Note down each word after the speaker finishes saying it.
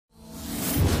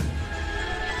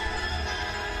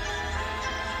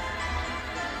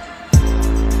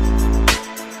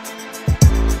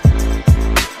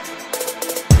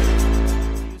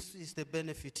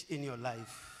benefit in your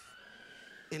life.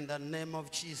 In the name of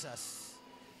Jesus.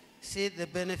 See the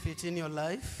benefit in your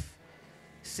life.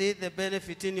 See the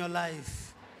benefit in your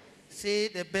life. See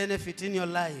the benefit in your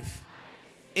life.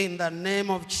 In the name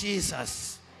of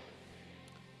Jesus.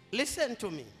 Listen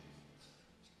to me.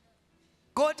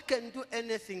 God can do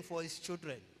anything for his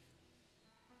children.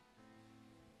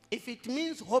 If it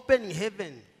means opening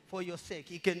heaven for your sake,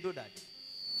 he can do that.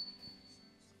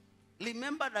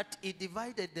 Remember that he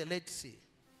divided the Red Sea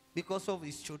because of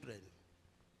his children.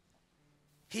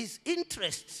 His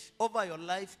interest over your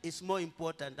life is more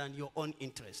important than your own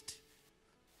interest.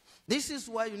 This is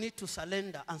why you need to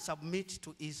surrender and submit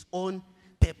to his own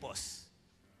purpose.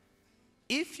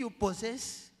 If you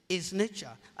possess his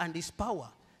nature and his power,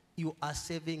 you are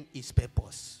serving his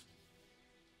purpose.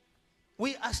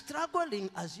 We are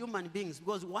struggling as human beings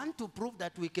because we want to prove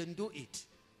that we can do it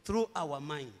through our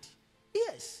mind.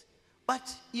 Yes,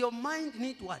 but your mind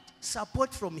needs what?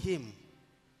 Support from him.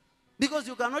 Because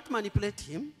you cannot manipulate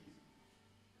him,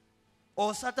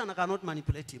 or Satan cannot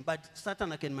manipulate him, but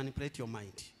Satan can manipulate your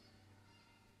mind.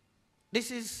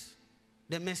 This is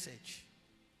the message.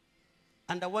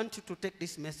 And I want you to take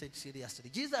this message seriously.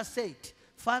 Jesus said,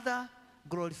 Father,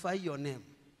 glorify your name.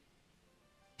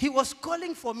 He was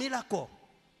calling for miracle.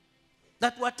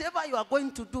 That whatever you are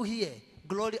going to do here,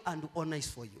 glory and honor is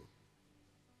for you.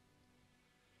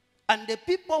 And the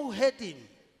people who heard him,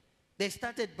 they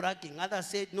started bragging. Others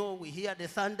said, no, we hear the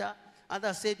thunder.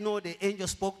 Others said, no, the angel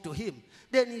spoke to him.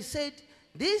 Then he said,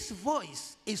 this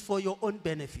voice is for your own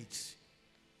benefits.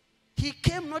 He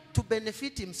came not to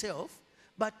benefit himself,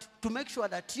 but to make sure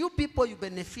that you people, you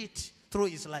benefit through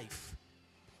his life.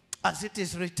 As it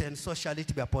is written, so shall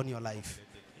it be upon your life.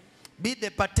 Be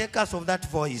the partakers of that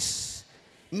voice.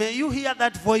 May you hear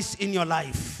that voice in your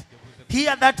life.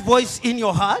 Hear that voice in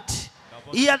your heart.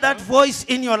 Hear that voice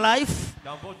in your life.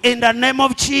 In the name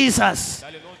of Jesus.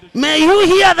 May you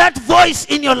hear that voice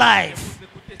in your life.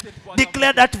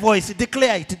 Declare that voice.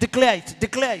 Declare it. Declare it.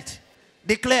 Declare it.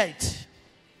 Declare it.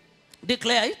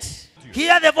 Declare it.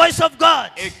 Hear the voice of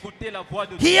God.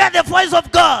 Hear the voice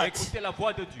of God.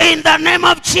 In the name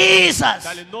of Jesus.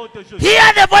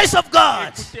 Hear the voice of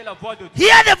God.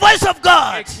 Hear the voice of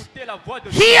God.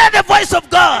 Hear the voice of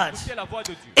God.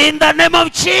 In the name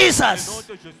of Jesus.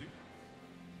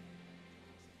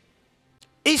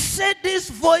 He said this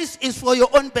voice is for your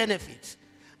own benefit.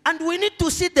 And we need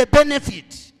to see the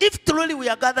benefit. If truly we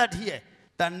are gathered here,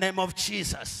 the name of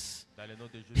Jesus.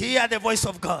 Hear the voice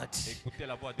of God.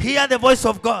 Hear the voice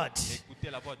of God.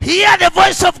 Hear the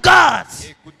voice of God.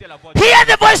 Hear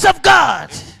the voice of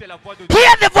God.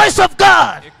 Hear the voice of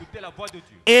God.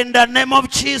 In the name of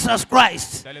Jesus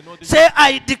Christ. Say,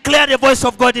 I declare the voice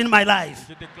of God in my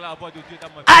life.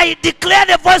 I declare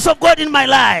the voice of God in my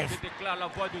life.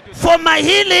 For my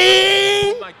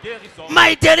healing,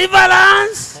 my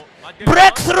deliverance,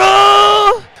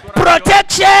 breakthrough,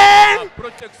 protection,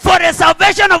 for the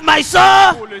salvation of my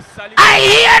soul,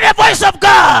 I hear the voice of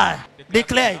God.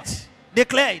 Declare it.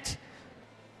 Declare it.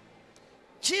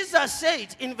 Jesus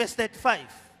said in verse 35,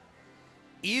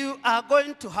 you are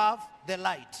going to have the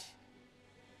light.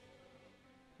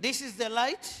 This is the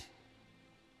light.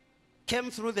 Came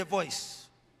through the voice.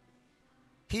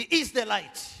 He is the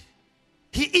light.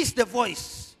 He is the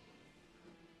voice.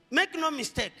 Make no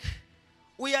mistake.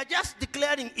 We are just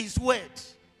declaring his word.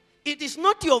 It is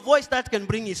not your voice that can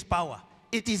bring his power.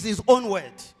 It is his own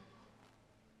word.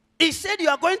 He said you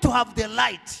are going to have the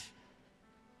light.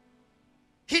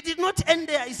 He did not end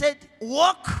there. He said,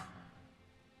 walk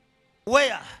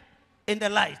where? In the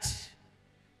light.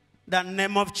 The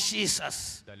name of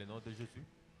Jesus.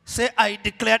 Say, I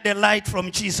declare the light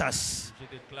from Jesus.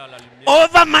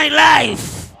 Over my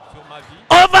life.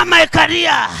 Over my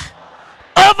career.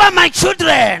 Over my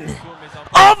children.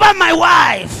 Over my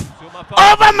wife.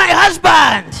 Over my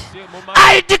husband.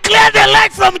 I declare the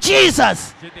light from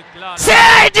Jesus. Say,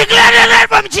 I declare the light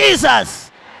from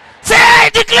Jesus. Say, I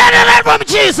declare the light from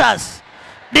Jesus.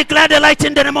 Declare the light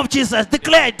in the name of Jesus.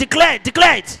 Declare it, declare it,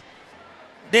 declare it.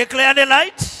 Declare the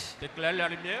light.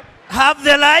 Have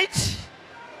the light.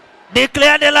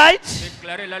 Declare the light.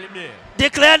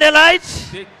 Declare the light.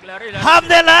 Have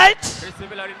the light.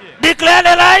 Declare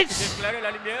the light.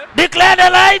 Declare the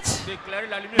light.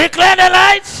 Declare the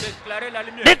light.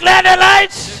 Declare the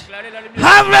light.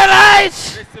 Have the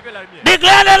light.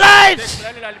 Declare the light.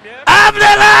 Have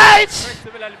the light.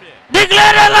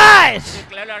 Declare the light.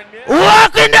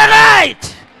 Walk in the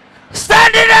light.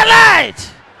 Stand in the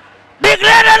light.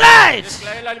 Declare the light.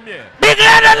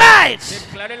 Declare the light.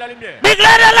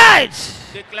 Declare the light.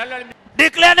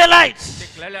 Declare the light.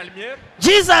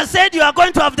 Jesus said you are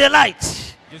going to have the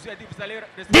light.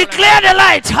 Declare the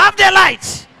light. Have the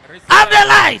light. Have the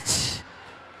light.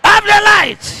 Have the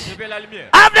light.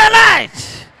 Have the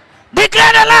light.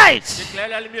 Declare the light.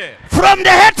 From the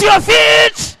head to your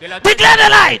feet. Declare the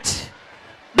light.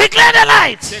 Declare the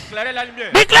light. Declare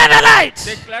the light.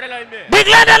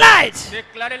 Declare the light.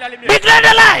 Declare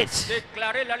the light.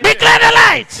 Declare the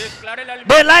light.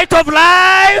 The light of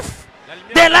life.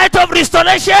 The light of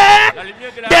restoration.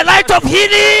 The light of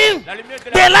healing.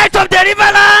 The light of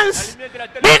deliverance.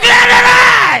 Declare the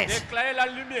light.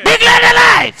 Declare the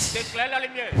light.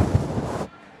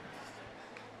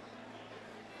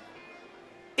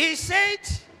 He said,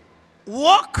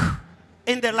 walk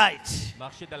in the light.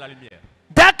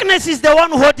 Darkness is the one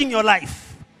holding your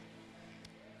life.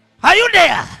 Are you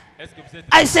there?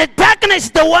 I said darkness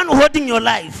is the one holding your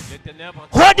life.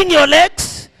 Holding your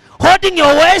legs, holding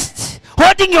your waist,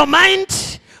 holding your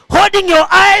mind, holding your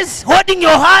eyes, holding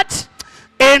your heart.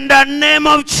 In the name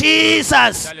of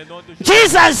Jesus.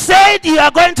 Jesus said you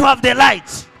are going to have the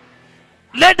light.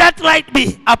 Let that light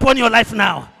be upon your life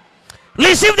now.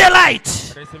 Receive the light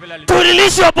to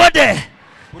release your body.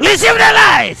 Receive the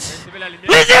light.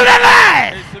 Receive the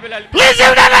light.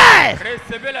 Receive the light.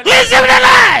 Receive the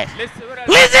light.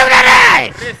 Receive the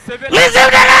light. Receive the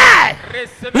light.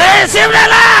 Receive the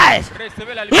light.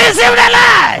 Receive the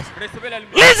light.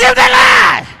 Receive the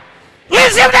light.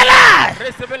 Receive the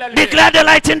light. Declare the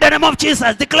light in the name of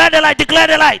Jesus. Declare the light. Declare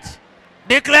the light.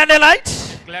 Declare the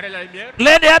light.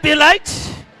 Let there be light.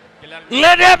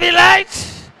 Let there be light.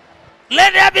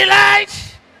 Let there be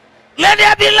light. Let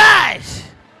there be light.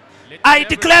 I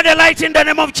declare the light in the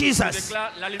name of Jesus.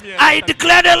 I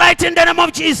declare the light in the name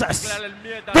of Jesus.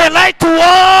 The light to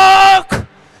walk.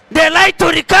 The light to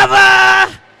recover.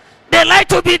 The light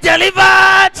to be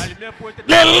delivered.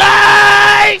 The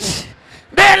light.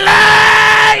 The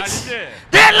light.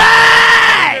 The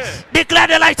light. Declare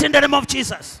the light in the name of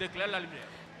Jesus.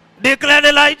 Declare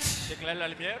the light.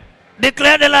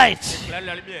 Declare the light.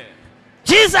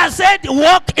 Jesus said,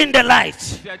 walk in the light.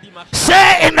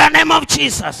 Say in the name of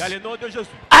Jesus,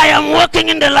 I am walking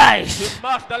in the light.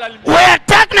 Where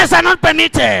darkness are not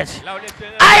permitted,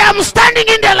 I am standing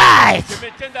in the light.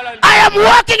 I am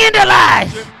walking in the light.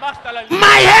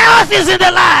 My health is in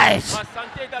the light.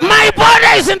 My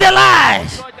body is in the light.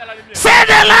 Say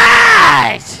the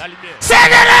light. Say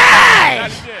the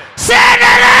light. Say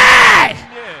the light.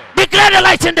 Declare the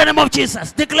light in the name of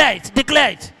Jesus. Declare it.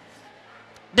 Declare it.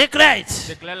 Declare it.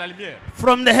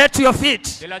 From the head to your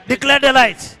feet. Declare the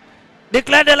light.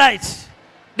 Declare the light.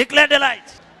 Declare the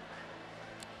light.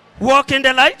 Walk in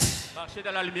the light.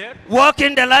 Walk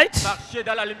in the light.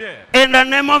 In the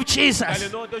name of Jesus.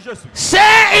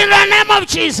 Say in the name of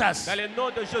Jesus.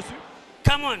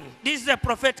 Come on. This is a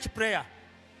prophetic prayer.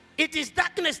 It is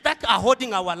darkness that are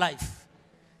holding our life.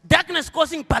 Darkness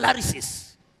causing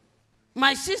paralysis.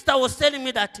 My sister was telling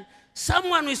me that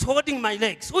someone is holding my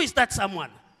legs. Who is that someone?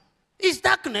 It's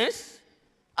darkness.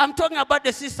 I'm talking about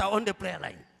the sister on the prayer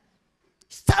line.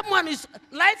 Someone is,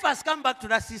 life has come back to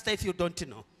that sister if you don't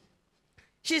know.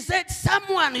 She said,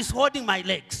 someone is holding my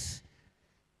legs.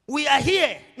 We are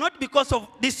here, not because of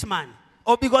this man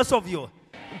or because of you.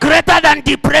 Greater than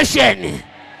depression.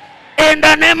 In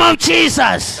the name of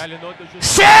Jesus.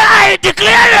 Say, I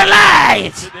declare the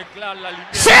light.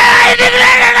 Say, I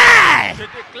declare the light.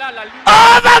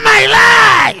 Over my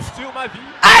life.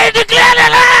 I declare the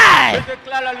light.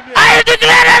 I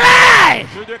declare the light.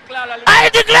 I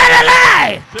declare the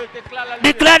light.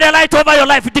 Declare the light over your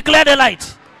life. Declare the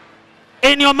light.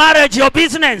 In your marriage, your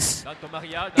business,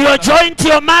 your joint,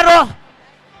 your marrow.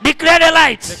 Declare the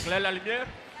light.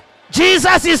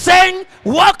 Jesus is saying,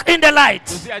 walk in the light.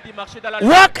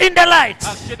 Walk in the light.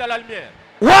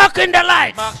 Walk in the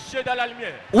light.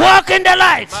 Walk in the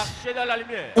light.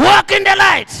 Walk in the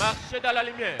light.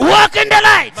 Walk in the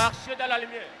light.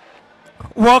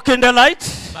 Walk in the light.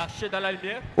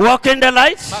 Walk in the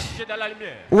light.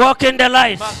 Walk in the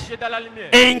light.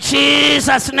 In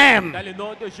Jesus' name.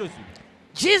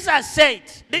 Jesus said,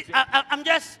 I'm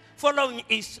just following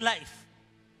his life.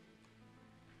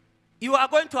 You are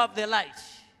going to have the light.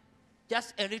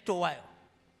 Just a little while.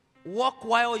 Walk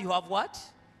while you have what?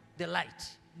 The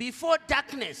light. Before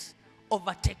darkness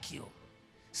overtake you.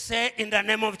 Say in the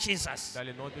name of Jesus.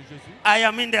 I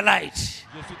am in the light.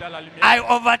 I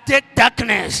overtake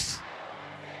darkness.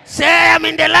 Say I am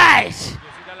in the light.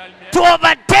 To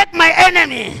overtake my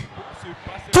enemy.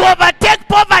 To overtake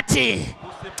poverty.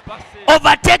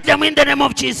 Overtake them in the name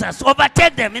of Jesus.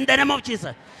 Overtake them in the name of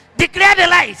Jesus. Declare the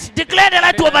light. Declare the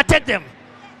light to overtake them.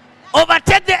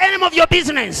 Overtake the enemy of your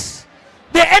business.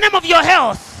 The enemy of your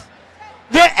health.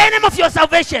 The enemy of your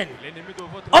salvation.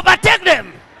 Overtake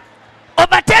them.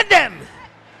 Overtake them.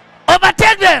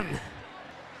 Overtake them.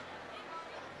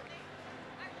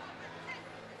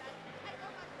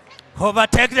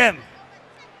 Overtake them.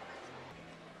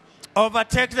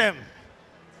 Overtake them.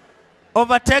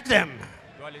 Overtake them.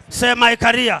 Say, my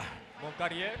career,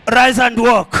 rise and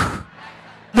walk.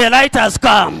 The light has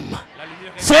come.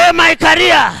 Say, my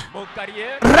career,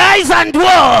 rise and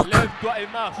walk.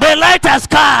 The light has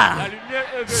come.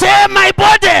 Say, my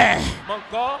body,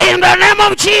 in the name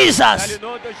of Jesus,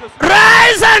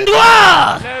 rise and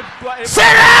walk.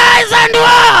 Say, rise and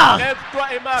walk.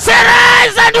 Say,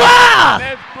 rise and walk.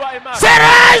 Say,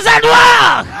 rise and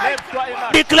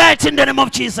walk. Declare it in the name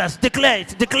of Jesus. Declare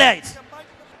it. Declare it.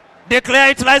 Declare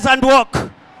it, rise and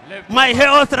walk. My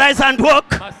health, rise and walk.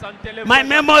 My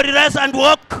memory, rise and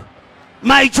walk.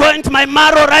 My joint, my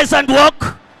marrow, rise and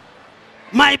walk.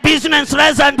 My business,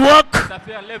 rise and walk.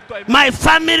 My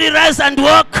family, rise and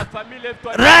walk.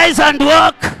 Rise and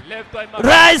walk.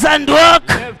 Rise and walk.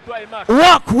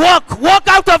 Walk, walk, walk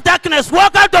out of darkness.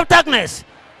 Walk out of darkness.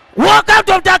 Walk out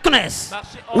of darkness.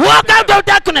 Walk out of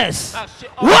darkness.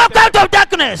 Walk out of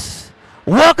darkness.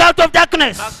 Walk out of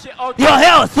darkness. Your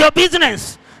health, your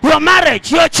business, your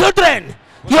marriage, your children,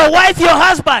 your wife, your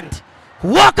husband.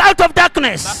 Walk out of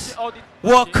darkness.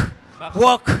 Walk,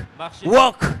 walk,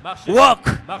 walk, walk,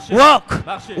 walk,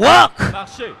 walk.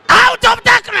 Out of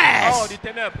darkness.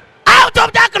 Out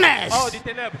of darkness.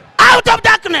 Out of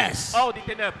darkness.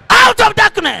 Out of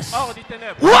darkness.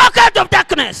 Walk out of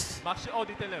darkness.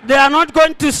 They are not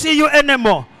going to see you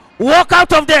anymore. Walk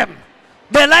out of them.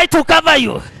 The light will cover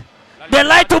you. The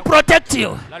light to protect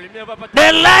you.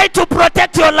 The light to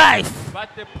protect your life.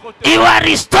 You are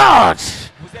restored.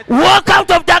 Walk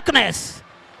out of darkness.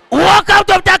 Walk out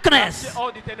of darkness.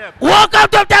 Walk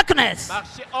out of darkness.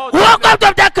 Walk out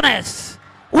of darkness.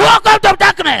 Walk out of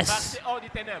darkness.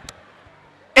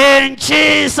 In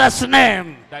Jesus'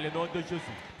 name.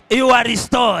 You are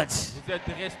restored.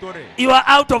 You are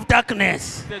out of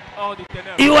darkness.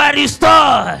 You are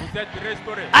restored.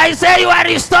 I say you are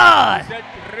restored.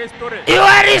 You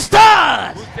are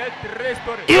restored.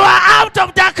 You are out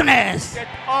of darkness.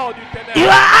 You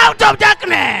are out of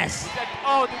darkness.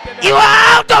 You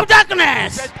are out of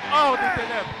darkness.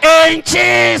 In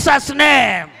Jesus'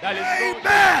 name.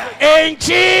 In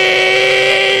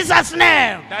Jesus'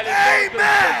 name.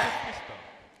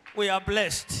 We are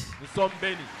blessed.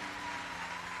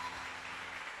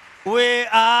 We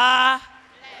are.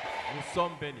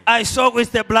 I soak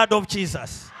with the blood of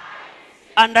Jesus.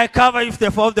 And I cover you with the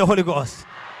fire of the Holy Ghost.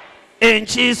 In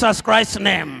Jesus Christ's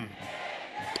name.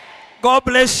 God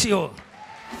bless you.